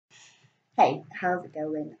Hey, how's it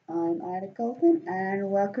going? I'm IlaGolden and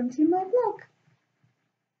welcome to my vlog.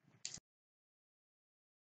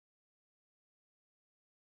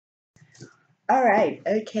 Alright,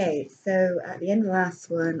 okay, so at the end of the last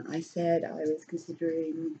one I said I was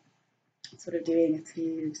considering sort of doing a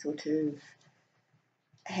few sort of,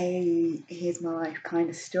 hey, here's my life kind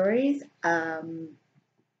of stories.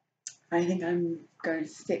 I think I'm going to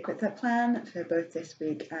stick with that plan for both this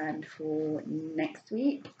week and for next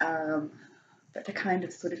week, but to kind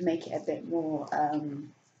of sort of make it a bit more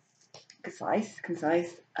concise.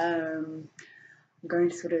 I'm going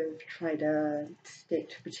to sort of try to stick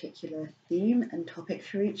to a particular theme and topic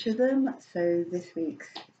for each of them. So this week's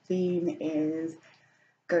theme is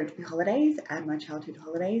going to be holidays and my childhood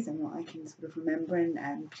holidays and what I can sort of remember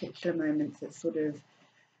and particular moments that sort of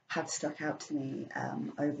have stuck out to me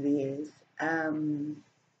over the years.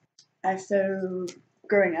 So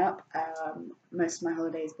growing up, most of my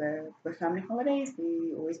holidays were family holidays.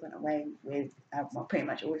 We always went away with, well, pretty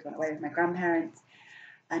much always went away with my grandparents,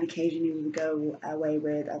 and occasionally we would go away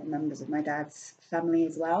with other members of my dad's family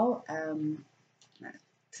as well.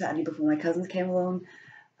 Certainly before my cousins came along.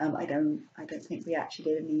 I don't think we actually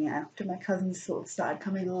did any after my cousins sort of started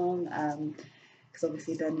coming along. Because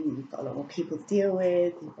obviously then you've got a lot more people to deal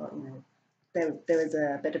with. You've got, there was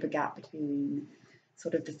a bit of a gap between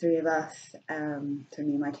sort of the three of us, so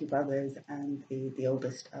me and my two brothers and the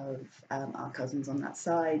oldest of our cousins on that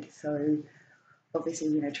side. So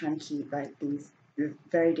obviously, trying to keep like these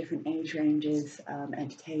very different age ranges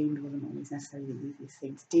entertained wasn't always necessarily the easiest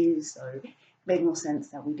thing to do. So it made more sense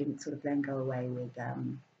that we didn't sort of then go away with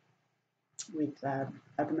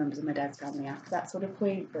other members of my dad's family after that sort of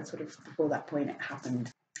point, but sort of before that point it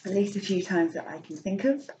happened at least a few times that I can think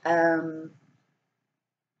of.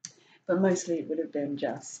 But mostly it would have been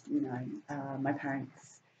just, my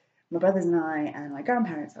parents, my brothers and my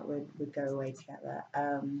grandparents that would go away together.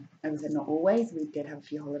 As I said, not always. We did have a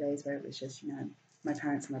few holidays where it was just, my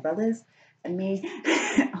parents and my brothers and me,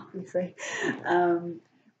 obviously.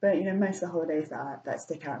 But most of the holidays that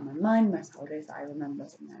stick out in my mind, most of the holidays that I remember,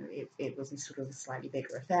 it was a sort of a slightly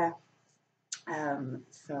bigger affair.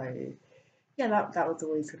 So yeah, that was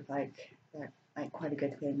always sort of like quite a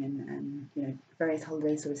good thing, and various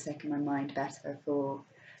holidays sort of stick in my mind better for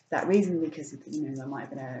that reason, because there might have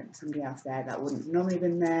been somebody else there that wouldn't have normally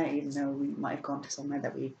been there, even though we might have gone to somewhere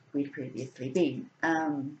that we'd previously been.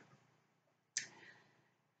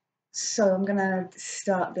 So I'm gonna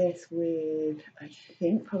start this with, I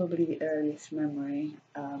think, probably the earliest memory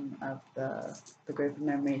of the group of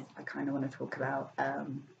memories I kind of want to talk about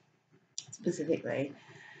specifically.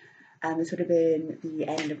 This would have been the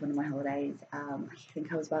end of one of my holidays. I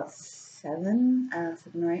think I was about 7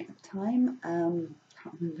 or 8 at the time.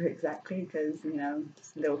 Can't remember exactly because,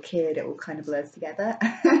 just a little kid, it all kind of blurs together.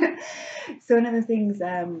 So one of the things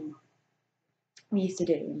we used to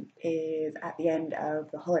do is at the end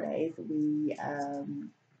of the holidays, we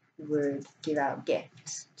would give out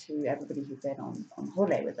gifts to everybody who'd been on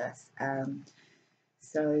holiday with us.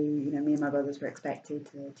 So, me and my brothers were expected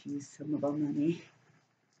to use some of our money,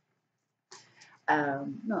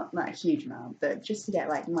 not a huge amount, but just to get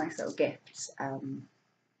like nice little gifts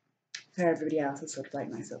for everybody else, as sort of like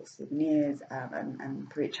nice little souvenirs,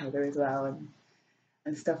 and for each other as well,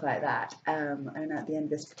 and stuff like that. And at the end of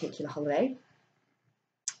this particular holiday,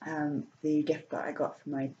 the gift that I got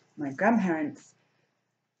from my grandparents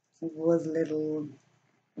was a little,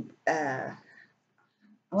 I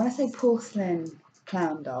want to say porcelain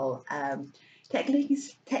clown doll. Technically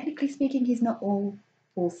speaking, he's not all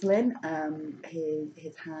porcelain.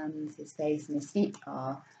 His hands, his face, and his feet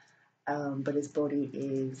are, but his body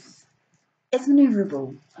it's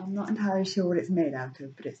manoeuvrable. I'm not entirely sure what it's made out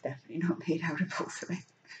of, but it's definitely not made out of porcelain.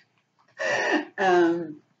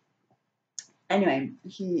 Anyway,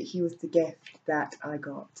 he was the gift that I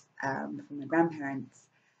got from my grandparents.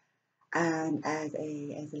 And as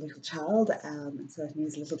a little child, and certainly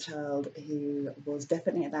as a little child who was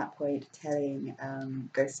definitely at that point telling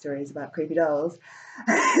ghost stories about creepy dolls,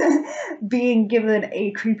 being given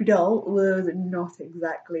a creepy doll was not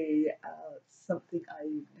exactly something I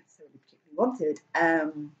necessarily particularly wanted.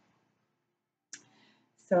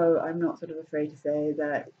 So I'm not sort of afraid to say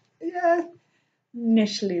that, yeah,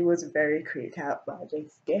 initially was very creeped out by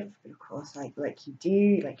this gift, but of course, like you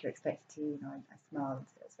do, like you're expected to. I smiled.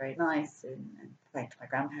 It was very nice, and thanked my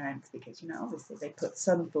grandparents because obviously they put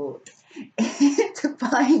some thought into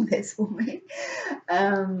buying this for me.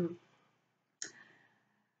 Um,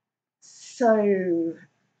 so,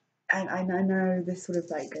 and I know this sort of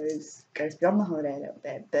like goes beyond the holiday a little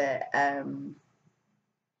bit, but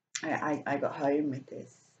I got home with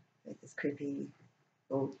this creepy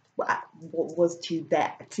or what was to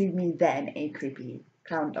me then a creepy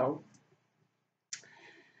clown doll.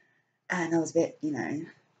 And I was a bit,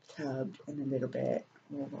 perturbed and a little bit,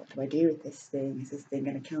 well, what do I do with this thing? Is this thing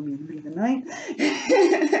going to kill me in the middle of the night?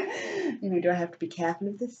 Do I have to be careful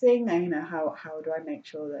of this thing? And, how do I make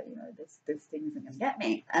sure that, this thing isn't going to get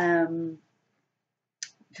me?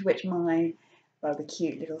 To which my rather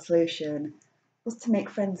cute little solution was to make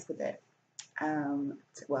friends with it.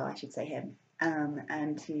 Well, I should say him,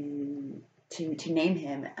 and to name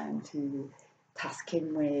him and to task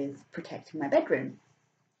him with protecting my bedroom.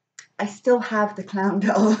 I still have the clown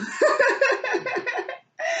doll.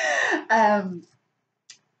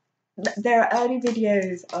 There are early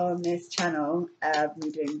videos on this channel of me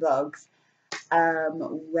doing vlogs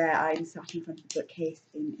where I'm sat in front of the bookcase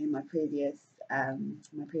in my previous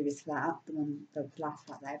flat, the last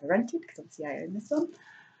flat that I ever rented, because obviously I own this one.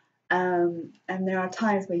 And there are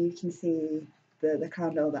times where you can see the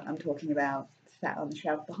clown doll that I'm talking about sat on the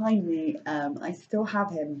shelf behind me. I still have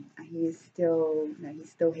him. He is still, he's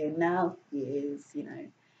still here now. He is,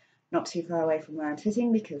 not too far away from where I'm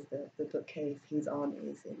sitting, because the bookcase he's on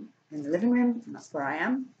is in the living room, and that's where I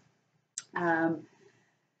am.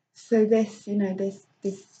 So this,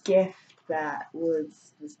 this gift that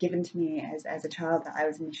was given to me as a child, that I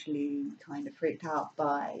was initially kind of freaked out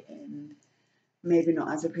by and maybe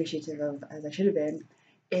not as appreciative of as I should have been,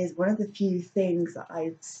 is one of the few things that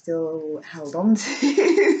I've still held on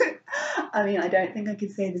to. I mean, I don't think I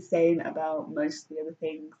could say the same about most of the other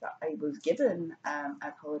things that I was given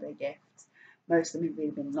as holiday gifts. Most of them have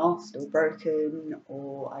either been lost or broken,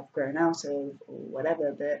 or I've grown out of, or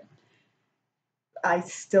whatever, but I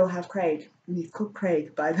still have Craig, and he's called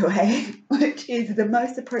Craig, by the way, which is the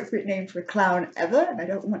most appropriate name for a clown ever, and I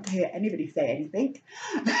don't want to hear anybody say anything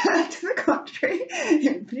to the contrary.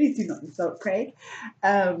 Please do not insult Craig.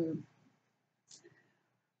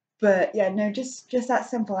 But yeah, no, just that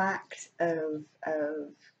simple act of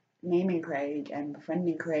naming Craig and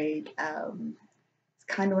befriending Craig, it's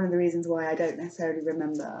kind of one of the reasons why I don't necessarily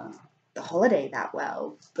remember the holiday that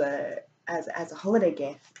well, but as a holiday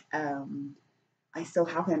gift, I still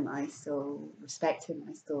have him, I still respect him,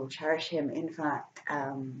 I still cherish him. In fact,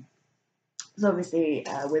 so obviously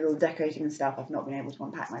with all the decorating and stuff, I've not been able to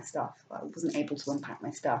unpack my stuff. I wasn't able to unpack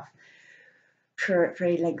my stuff for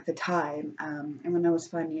a length of time, and when I was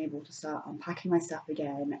finally able to start unpacking my stuff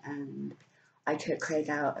again, and I took Craig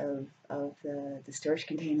out of the storage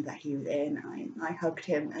container that he was in, I hugged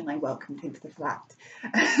him and I welcomed him to the flat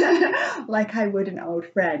like I would an old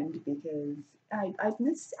friend, because I've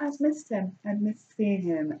missed him. I've missed seeing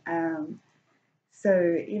him. So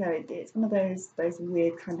it's one of those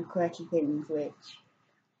weird kind of quirky things which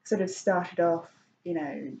sort of started off.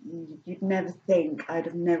 You'd never think, I'd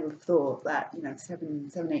have never thought that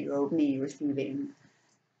 7-8-year-old me receiving,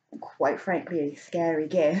 quite frankly, a scary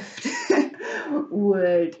gift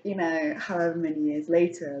would, however many years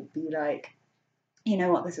later, be like,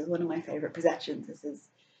 what, this is one of my favourite possessions. This is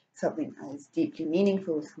something that is deeply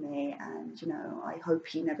meaningful to me, and I hope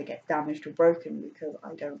he never gets damaged or broken, because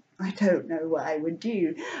I don't know what I would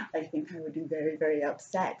do. I think I would be very, very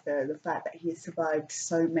upset. The fact that he has survived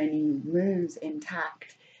so many moves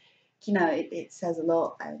intact, it says a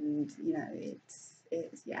lot, and it's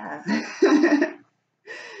yeah.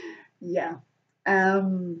 Yeah.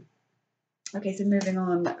 Okay, so moving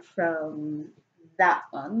on from that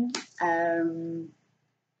one, I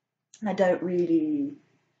don't really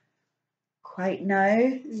quite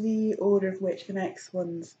know the order of which the next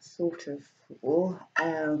one's sort of fall.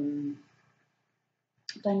 But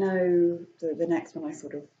I know the next one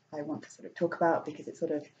I want to sort of talk about, because it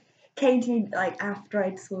sort of came to me like after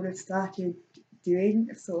I'd sort of started filming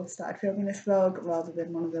this vlog, rather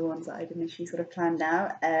than one of the ones that I'd initially sort of planned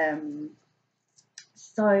out.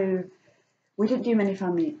 So we didn't do many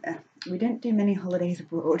holidays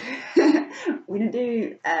abroad. we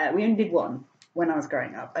only did one when I was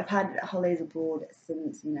growing up. I've had holidays abroad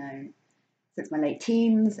since my late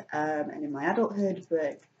teens, and in my adulthood,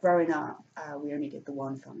 but growing up, we only did the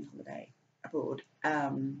one family holiday abroad.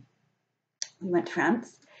 We went to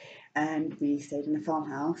France, and we stayed in a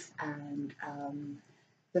farmhouse, and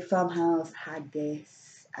the farmhouse had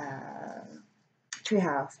this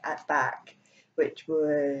treehouse at the back, which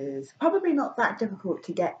was probably not that difficult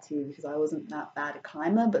to get to, because I wasn't that bad a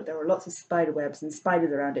climber, but there were lots of spider webs and spiders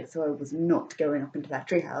around it, so I was not going up into that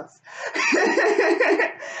treehouse.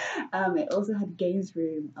 It also had a games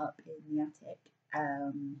room up in the attic,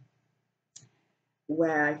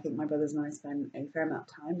 where I think my brothers and I spent a fair amount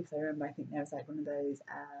of time, because I remember, I think there was like one of those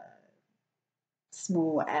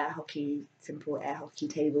small simple air hockey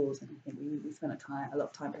tables, and I think we spent a lot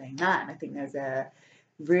of time playing that. And I think there's a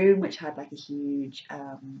room which had like a huge,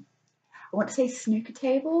 I want to say snooker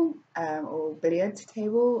table, or billiards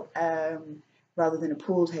table, rather than a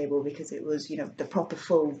pool table, because it was, the proper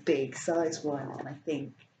full big size one. And I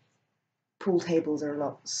think pool tables are a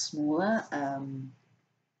lot smaller.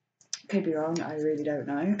 Could be wrong. I really don't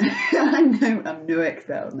know. I'm no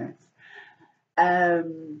expert on this. I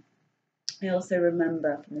also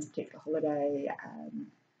remember from this particular holiday,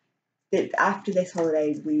 that after this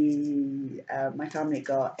holiday, my family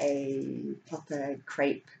got a proper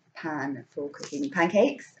crepe pan for cooking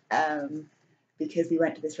pancakes, because we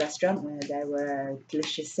went to this restaurant where there were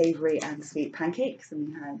delicious savoury and sweet pancakes, and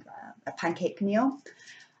we had a pancake meal.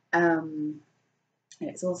 And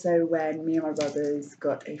it's also when me and my brothers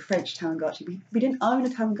got a French Tamagotchi. We didn't own a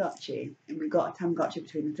Tamagotchi, and we got a Tamagotchi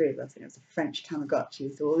between the three of us, and it was a French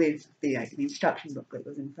Tamagotchi, so all the instruction booklet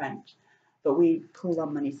was in French. But we pulled our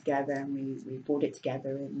money together and we bought it together,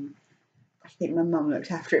 and I think my mum looked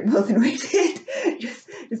after it more than we did, just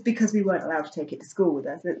because we weren't allowed to take it to school with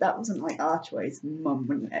us. That wasn't like our choice. Mum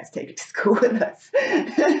wouldn't let us take it to school with us.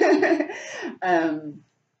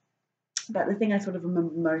 But the thing I sort of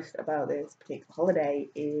remember most about this particular holiday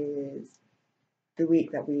is the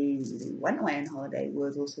week that we went away on holiday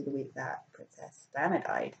was also the week that Princess Diana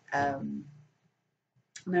died. And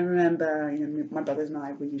I remember, my brothers and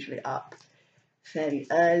I were usually up fairly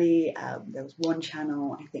early. There was one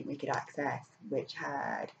channel I think we could access which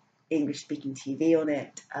had English-speaking TV on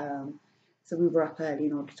it. So we were up early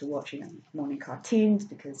in order to watch, morning cartoons,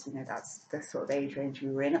 because that's the sort of age range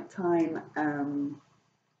we were in at the time.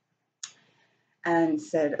 And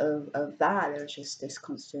instead of that, there was just this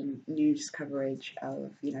constant news coverage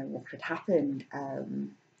of, what had happened.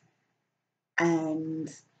 And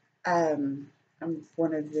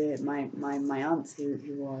one of my aunts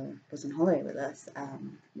who was on holiday with us,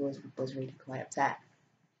 was really quite upset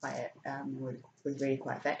by it, was really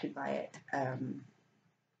quite affected by it.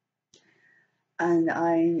 And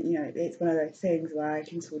it's one of those things where I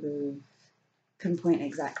can sort of pinpoint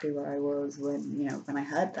exactly where I was when I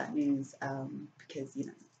heard that news, because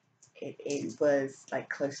it was like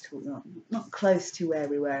close to, not close to where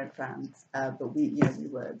we were in France, but we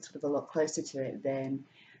were sort of a lot closer to it than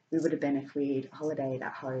we would have been if we'd holidayed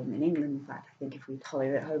at home in England. In fact, I think if we'd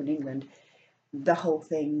holidayed at home in England, the whole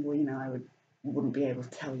thing, I wouldn't be able to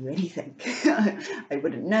tell you anything. I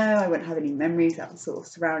wouldn't know. I wouldn't have any memories that were sort of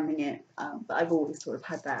surrounding it. But I've always sort of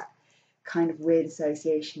had that kind of weird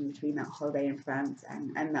association between that holiday in France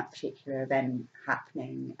and that particular event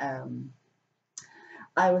happening.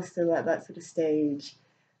 I was still at that sort of stage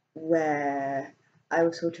where I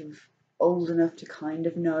was sort of old enough to kind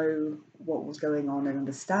of know what was going on and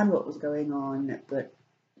understand what was going on, but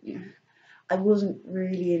I wasn't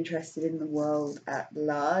really interested in the world at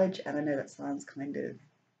large. And I know that sounds kind of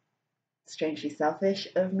strangely selfish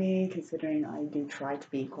of me, considering I do try to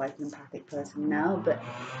be quite an empathic person now, but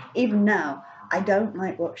even now I don't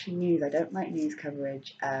like watching news. I don't like news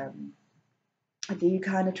coverage. I do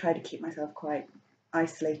kind of try to keep myself quite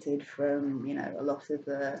isolated from a lot of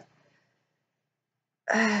the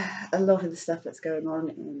stuff that's going on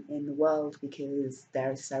in the world, because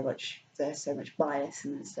there's so much bias,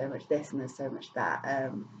 and there's so much this and there's so much that.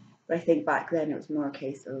 But I think back then it was more a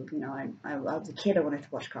case of, I was a kid, I wanted to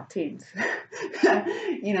watch cartoons.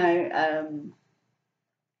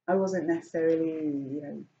 I wasn't necessarily,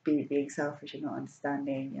 being selfish and not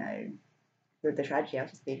understanding, the tragedy. I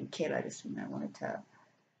was just being a kid. I just, wanted to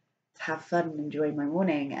have fun and enjoy my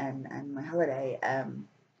morning and my holiday.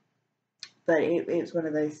 But it was one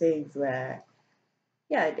of those things where,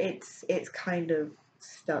 it's kind of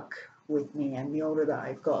stuck with me, and the older that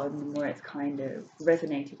I've gotten, the more it's kind of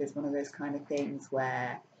resonated as one of those kind of things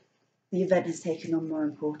where the event has taken on more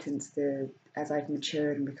importance as I've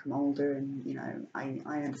matured and become older, and I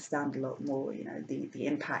understand a lot more the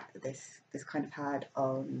impact that this kind of had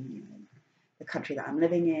on the country that I'm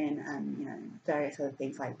living in, and various other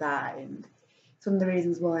things like that. And some of the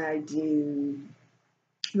reasons why I do,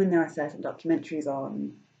 when there are certain documentaries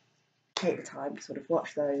on, take the time to sort of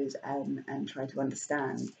watch those and try to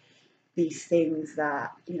understand these things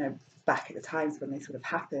that, back at the times when they sort of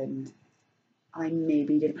happened, I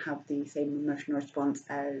maybe didn't have the same emotional response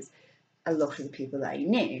as a lot of the people that I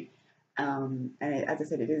knew. And as I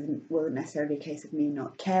said, wasn't necessarily a case of me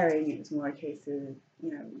not caring. It was more a case of,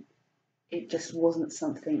 it just wasn't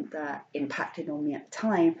something that impacted on me at the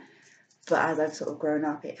time. But as I've sort of grown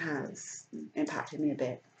up, it has impacted me a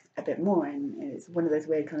bit more. And it's one of those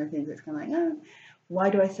weird kind of things that's kind of like, oh, why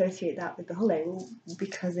do I associate that with the holiday? Well,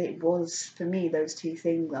 because it was, for me, those two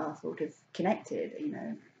things are sort of connected.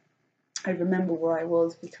 I remember where I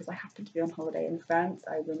was because I happened to be on holiday in France.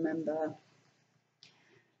 I remember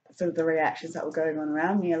sort of the reactions that were going on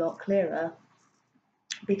around me a lot clearer,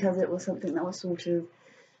 because it was something that was sort of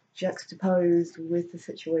juxtaposed with the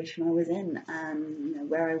situation I was in, and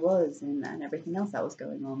where I was, and everything else that was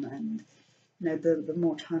going on. And the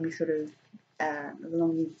more time you sort of the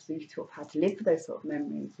longer you sort of had to live for those sort of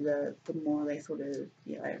memories, the more they sort of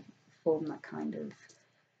form that kind of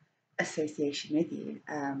association with you,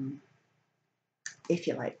 if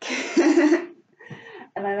you like.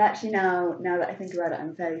 And I'm actually now that I think about it,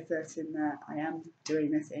 I'm fairly certain that I am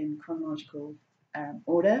doing this in chronological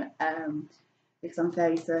order, because I'm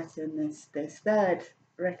fairly certain this third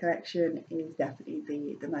recollection is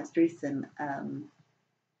definitely the most recent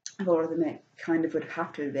of all of them. It kind of would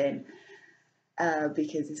have to have been,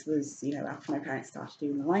 because this was after my parents started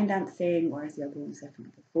doing the line dancing, whereas the other ones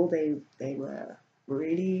definitely before they were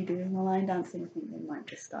really doing the line dancing. I think they might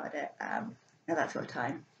just start it at that sort of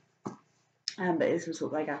time. But this was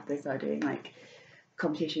sort of like after they started doing like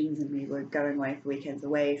competitions, and we were going away for weekends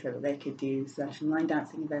away so that they could do certain line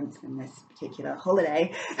dancing events, and this particular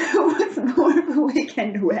holiday was more of a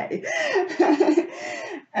weekend away.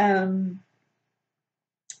 And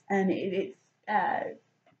it's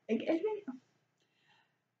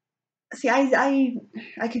see,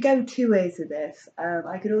 I could go two ways with this.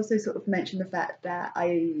 I could also sort of mention the fact that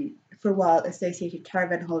I, for a while, associated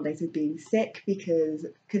caravan holidays with being sick, because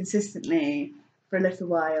consistently, for a little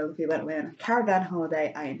while, if we went away on a caravan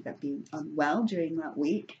holiday, I ended up being unwell during that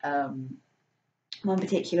week. One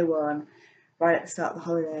particular one, right at the start of the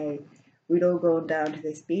holiday, we'd all gone down to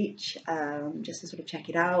this beach just to sort of check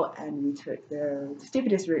it out, and we took the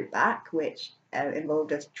stupidest route back, which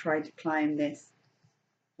involved us trying to climb this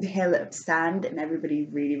hill of sand, and everybody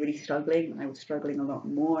really, really struggling. I was struggling a lot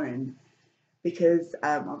more, and because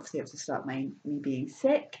obviously it was to start me being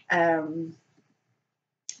sick, and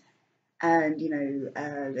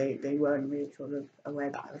they weren't really sort of aware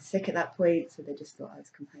that I was sick at that point, so they just thought I was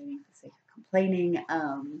complaining for the sake of complaining.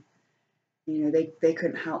 They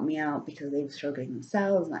couldn't help me out because they were struggling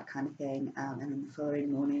themselves and that kind of thing. And then the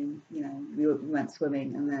following morning, we went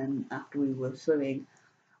swimming, and then after we were swimming,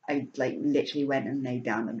 I literally went and laid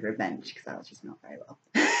down under a bench because I was just not very well.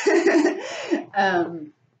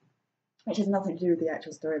 Which has nothing to do with the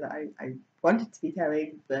actual story that I wanted to be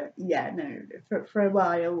telling, but yeah, no, for a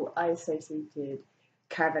while I associated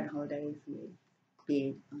caravan holidays with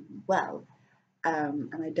being unwell.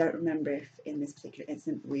 And I don't remember if in this particular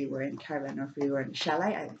instance we were in a caravan or if we were in a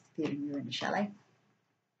chalet. I was feeling we were in a chalet.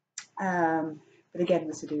 But again,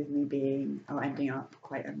 this to do with me being or ending up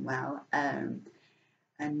quite unwell.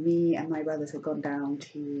 And me and my brothers had gone down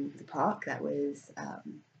to the park that was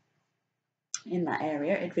in that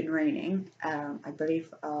area. It had been raining. I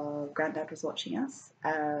believe our granddad was watching us.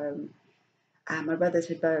 And my brothers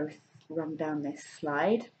had both run down this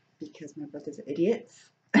slide because my brothers are idiots.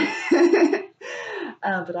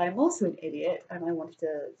 But I'm also an idiot, and I wanted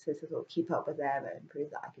to sort of keep up with them and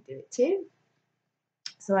prove that I could do it too.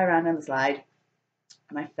 So I ran down the slide,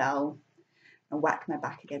 and I fell and whacked my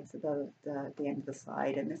back against the end of the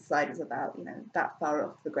slide. And this slide was about that far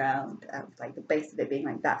off the ground, like the base of it being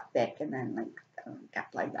like that thick, and then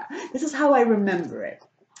gap like that. This is how I remember it.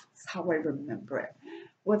 This is how I remember it.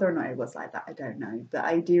 Whether or not it was like that, I don't know. But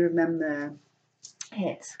I do remember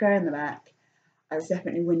hit square in the back. I was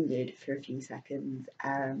definitely winded for a few seconds,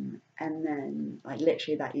 and then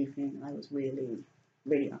literally that evening I was really,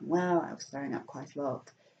 really unwell. I was throwing up quite a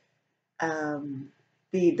lot.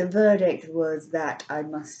 The verdict was that I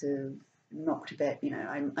must have knocked a bit,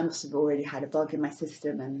 I must have already had a bug in my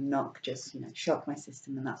system, and knock just shocked my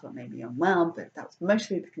system, and that's what made me unwell. But that was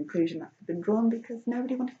mostly the conclusion that had been drawn because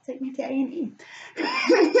nobody wanted to take me to A&E.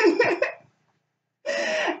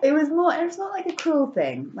 It's not like a cruel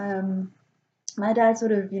thing. My dad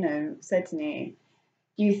sort of, said to me,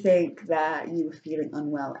 "Do you think that you were feeling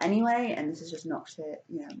unwell anyway, and this has just knocked it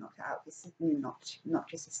out,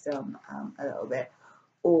 knocked your system a little bit,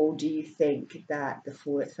 or do you think that the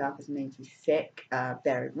fall itself has made you sick?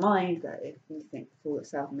 Bear in mind that if you think the fall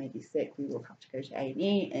itself made you sick, we will have to go to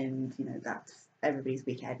A&E, and that's everybody's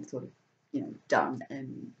weekend sort of done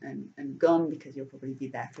and gone, because you'll probably be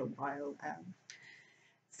there for a while,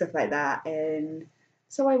 stuff like that." And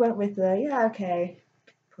so I went with okay,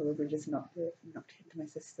 probably just knocked it into my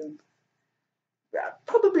system.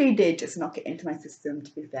 Probably did just knock it into my system,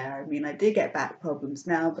 to be fair. I mean, I did get back problems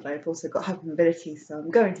now, but I've also got hypermobility, so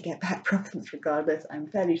I'm going to get back problems regardless. I'm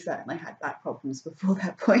fairly certain I had back problems before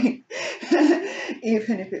that point,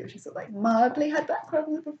 even if it was just mildly had back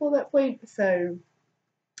problems before that point. So,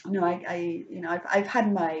 I've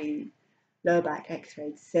had my lower back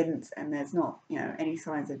x-rayed since, and there's not, any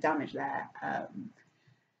signs of damage there.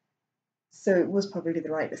 So it was probably the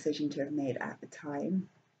right decision to have made at the time.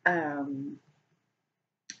 Um,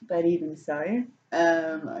 but even so,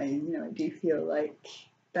 I do feel like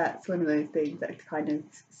that's one of those things that kind of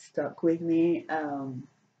stuck with me,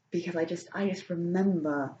 because I just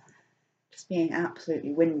remember just being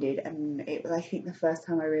absolutely winded, and it was, I think, the first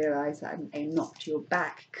time I realised that a knock to your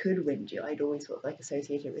back could wind you. I'd always sort of like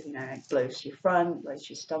associated it with, like blows to your front, blows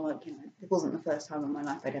to your stomach. It wasn't the first time in my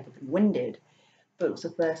life I'd ever been winded, but it was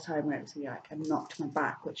the first time where it was like a knock to my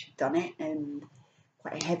back, which had done it, and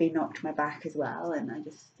quite a heavy knock to my back as well. And I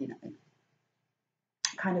just,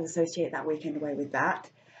 kind of associate that weekend away with that.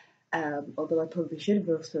 Although I probably should have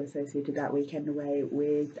also associated that weekend away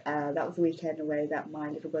with, that was the weekend away that my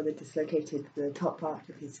little brother dislocated the top part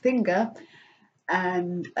of his finger,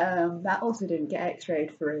 and that also didn't get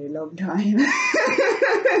x-rayed for a long time.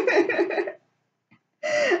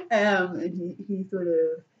 And he sort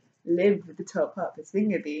of lived with the top part of his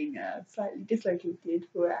finger being slightly dislocated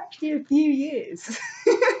for actually a few years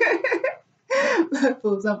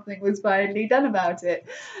before something was finally done about it.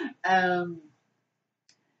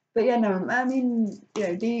 But yeah, no, I mean,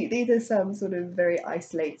 these are some sort of very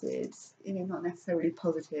isolated, not necessarily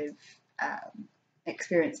positive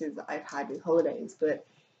experiences that I've had with holidays. But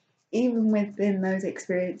even within those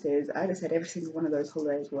experiences, I just said every single one of those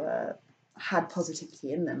holidays had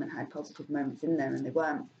positivity in them and had positive moments in them, and they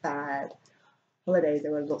weren't bad holidays.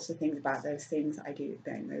 There were lots of things about those things that I do,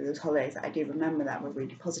 those holidays that I do remember that were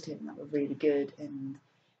really positive and that were really good. And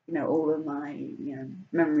all of my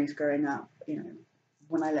memories growing up,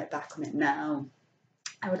 when I look back on it now,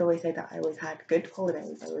 I would always say that I always had good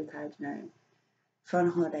holidays. I always had, fun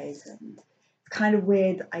holidays. And it's kind of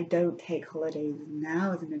weird that I don't take holidays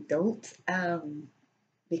now as an adult,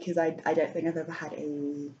 because I don't think I've ever had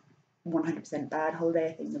a 100% bad holiday.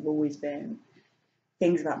 I think there've always been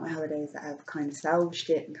things about my holidays that have kind of salvaged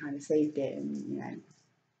it and kind of saved it. And,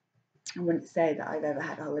 I wouldn't say that I've ever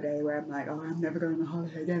had a holiday where I'm like, oh, I'm never going on a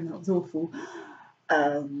holiday again, that was awful.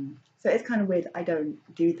 So it's kind of weird. I don't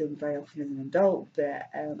do them very often as an adult, but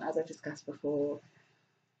as I've discussed before,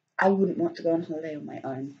 I wouldn't want to go on holiday on my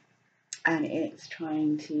own. And it's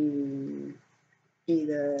trying to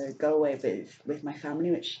either go away with my family,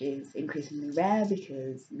 which is increasingly rare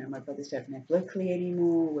because my brothers don't live locally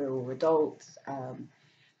anymore. We're all adults.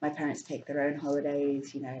 My parents take their own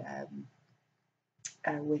holidays,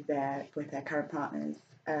 with their current partners,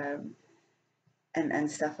 and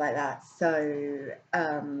stuff like that. So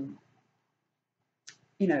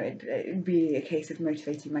it'd be a case of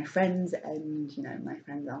motivating my friends, and my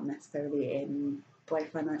friends aren't necessarily in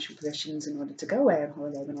great financial positions in order to go away on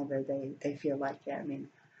holiday whenever they feel like it. I mean,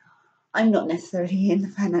 I'm not necessarily in the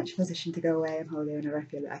financial position to go away on holiday whenever I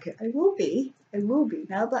feel like it. I will be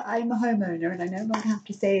now that I'm a homeowner and I no longer have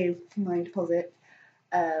to save for my deposit.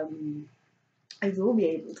 I will be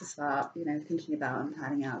able to start, thinking about and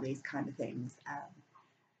planning out these kind of things.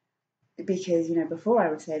 Because before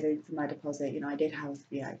I was saving for my deposit, I did have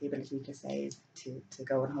the ability to save to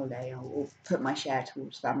go on holiday, or put my share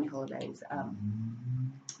towards family holidays,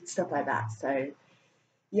 stuff like that. So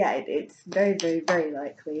yeah, it's very, very, very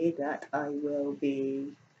likely that I will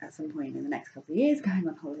be at some point in the next couple of years going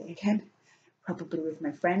on holiday again, probably with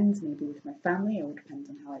my friends, maybe with my family. It all depends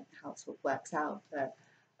on how it sort of works out. But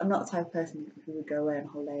I'm not the type of person who would go away on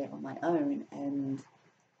holiday on my own. And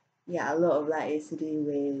yeah, a lot of that is to do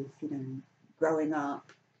with growing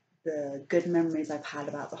up. The good memories I've had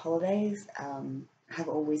about the holidays have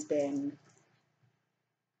always been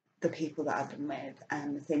the people that I've been with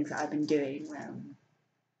and the things that I've been doing.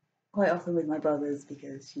 Quite often with my brothers,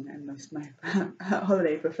 because most of my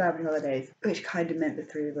holidays were family holidays, which kind of meant the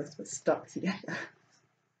three of us were stuck together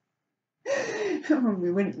when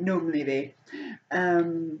we wouldn't normally be.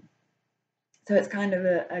 So it's kind of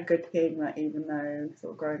a good thing that even though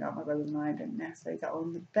sort of growing up my brothers and I didn't necessarily get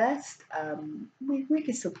on the best, we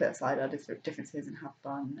could still put aside our differences and have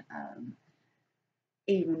fun.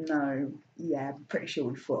 Even though, yeah, I'm pretty sure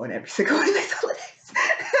we fought on every single one of those holidays.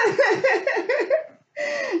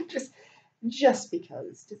 just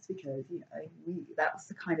because that was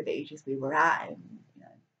the kind of ages we were at, and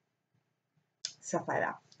stuff like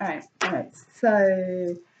that. All right.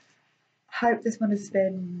 So hope this one has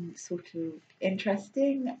been sort of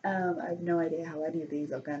interesting. I have no idea how any of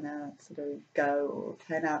these are gonna sort of go or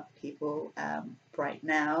turn out for people right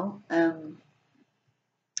now,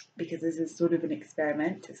 because this is sort of an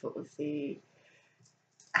experiment to sort of see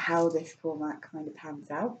how this format kind of pans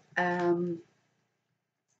out, and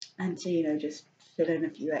to just fill in a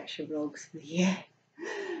few extra vlogs for the year.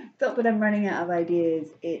 not that I'm running out of ideas,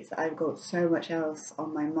 it's I've got so much else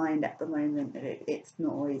on my mind at the moment that it's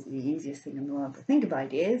not always the easiest thing in the world to think of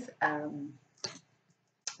ideas.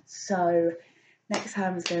 So next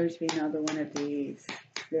time is going to be another one of these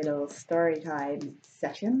little story time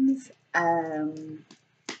sessions.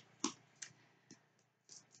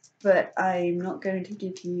 But I'm not going to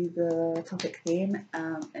give you the topic theme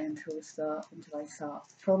until I start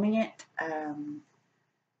filming it.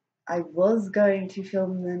 I was going to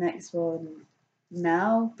film the next one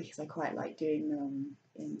now because I quite like doing them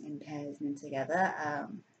in pairs and together,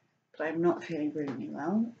 but I'm not feeling brilliantly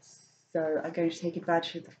well, so I'm going to take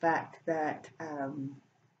advantage of the fact that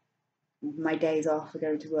my days off are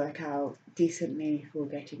going to work out decently for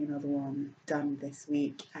getting another one done this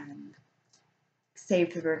week and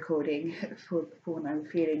save the recording for when I'm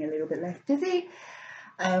feeling a little bit less dizzy.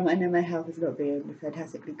 I know my health has not been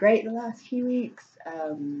fantastically great the last few weeks,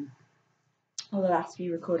 or the last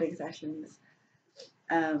few recording sessions.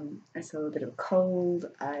 I still have a bit of a cold.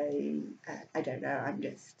 I don't know.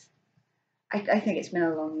 I think it's been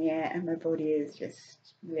a long year, and my body is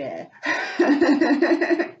just yeah.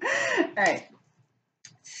 Alright.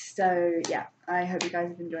 So yeah, I hope you guys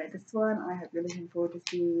have enjoyed this one. I hope you're looking forward to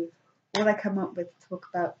see what I come up with to talk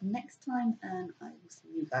about next time, and I will see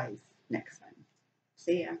you guys next time.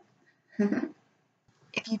 See ya.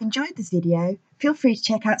 If you've enjoyed this video, feel free to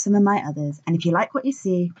check out some of my others, and if you like what you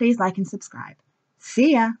see, please like and subscribe.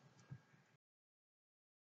 See ya!